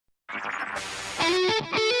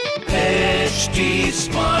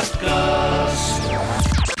Smartcast.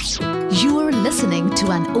 You're listening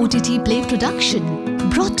to an OTT Play production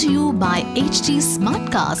brought to you by HT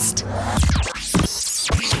Smartcast.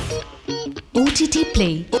 OTT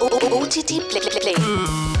Play. OTT Play.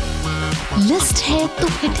 List है तो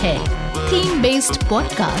hit है. Theme based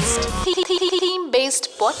podcast. Theme based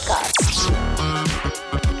podcast.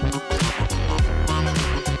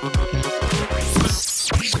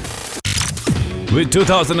 With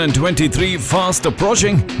 2023 fast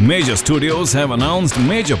approaching, major studios have announced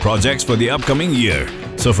major projects for the upcoming year.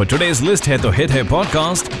 So for today's List Hai To Hit Hai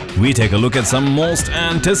podcast, we take a look at some most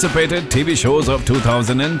anticipated TV shows of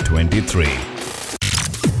 2023.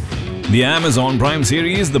 The Amazon Prime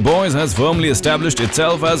series The Boys has firmly established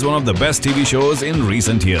itself as one of the best TV shows in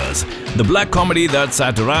recent years. The black comedy that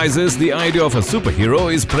satirizes the idea of a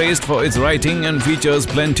superhero is praised for its writing and features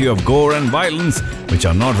plenty of gore and violence, which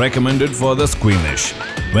are not recommended for the squeamish.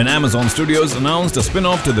 When Amazon Studios announced a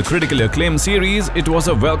spin-off to the critically acclaimed series, it was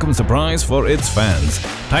a welcome surprise for its fans.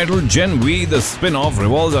 Titled Gen V, the spin-off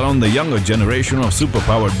revolves around the younger generation of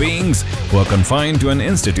superpowered beings who are confined to an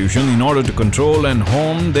institution in order to control and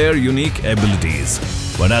hone their unique abilities.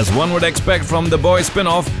 But as one would expect from the Boys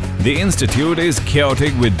spin-off, the institute is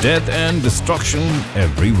chaotic with death and destruction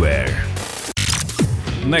everywhere.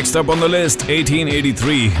 Next up on the list,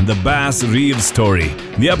 1883, The Bass Reeves Story.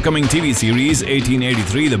 The upcoming TV series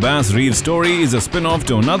 1883, The Bass Reeves Story is a spin-off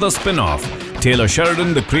to another spin-off. Taylor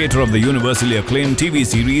Sheridan, the creator of the universally acclaimed TV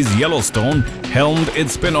series Yellowstone, helmed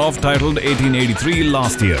its spin-off titled 1883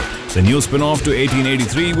 last year. The new spin-off to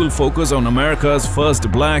 1883 will focus on America's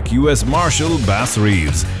first black U.S. Marshal, Bass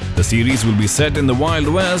Reeves. The series will be set in the Wild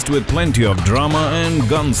West with plenty of drama and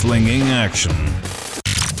gunslinging action.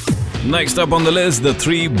 Next up on the list, The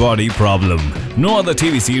Three-Body Problem. No other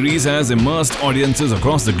TV series has immersed audiences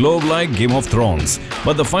across the globe like Game of Thrones,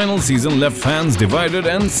 but the final season left fans divided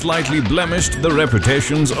and slightly blemished the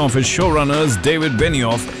reputations of its showrunners David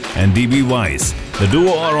Benioff and D.B. Weiss. The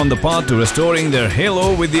duo are on the path to restoring their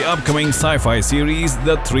halo with the upcoming sci-fi series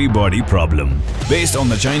The Three-Body Problem. Based on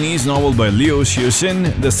the Chinese novel by Liu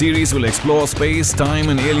Cixin, the series will explore space, time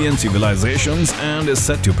and alien civilizations and is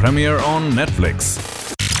set to premiere on Netflix.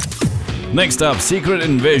 Next up, Secret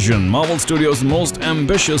Invasion. Marvel Studios' most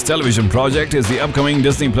ambitious television project is the upcoming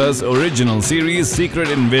Disney Plus original series Secret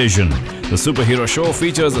Invasion. The superhero show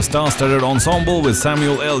features a star-studded ensemble with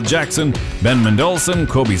Samuel L. Jackson, Ben Mendelsohn,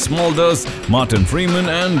 Kobe Smulders, Martin Freeman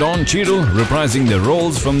and Don Cheadle reprising their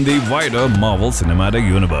roles from the wider Marvel Cinematic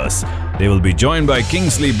Universe. They will be joined by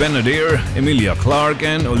Kingsley Ben-Adir, Emilia Clarke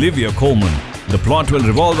and Olivia Colman. The plot will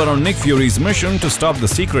revolve around Nick Fury's mission to stop the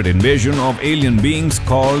secret invasion of alien beings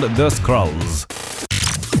called the Skrulls.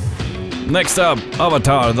 Next up,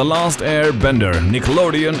 Avatar: The Last Airbender.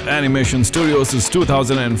 Nickelodeon Animation Studios'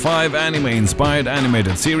 2005 anime-inspired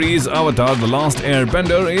animated series Avatar: The Last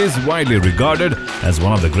Airbender is widely regarded as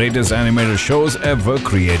one of the greatest animated shows ever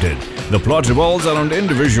created. The plot revolves around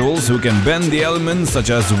individuals who can bend the elements such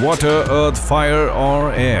as water, earth, fire,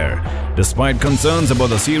 or air. Despite concerns about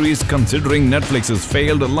the series considering Netflix's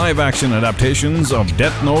failed live-action adaptations of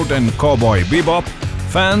Death Note and Cowboy Bebop,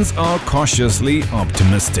 fans are cautiously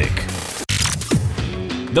optimistic.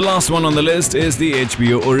 The last one on the list is the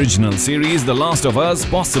HBO original series The Last of Us,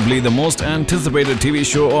 possibly the most anticipated TV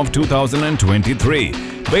show of 2023.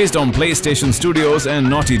 Based on PlayStation Studios and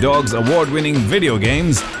Naughty Dog's award-winning video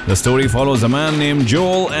games, the story follows a man named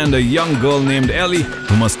Joel and a young girl named Ellie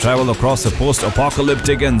who must travel across a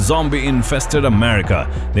post-apocalyptic and zombie-infested America.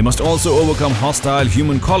 They must also overcome hostile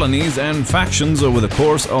human colonies and factions over the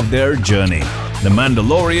course of their journey. The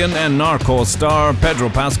Mandalorian and Narcos star Pedro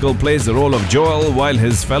Pascal plays the role of Joel, while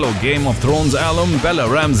his fellow Game of Thrones alum Bella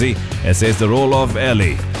Ramsey essays the role of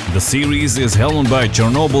Ellie. The series is helmed by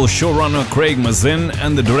Chernobyl showrunner Craig Mazin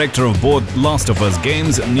and the director of both Last of Us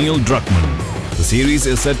games, Neil Druckmann. The series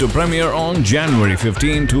is set to premiere on January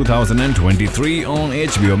 15, 2023 on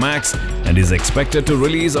HBO Max and is expected to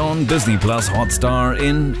release on Disney Plus Hotstar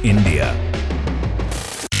in India.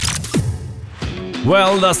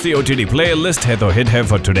 Well, that's the OTT Play List Hai To Hit Hai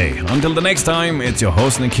for today. Until the next time, it's your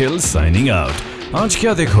host Nikhil signing out. आज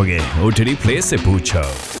क्या देखोगे? OTT Play से पूछो.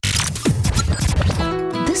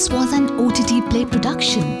 This was an OTT Play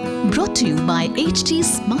production brought to you by HT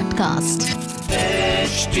Smartcast.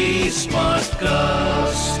 HT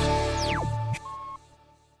Smartcast.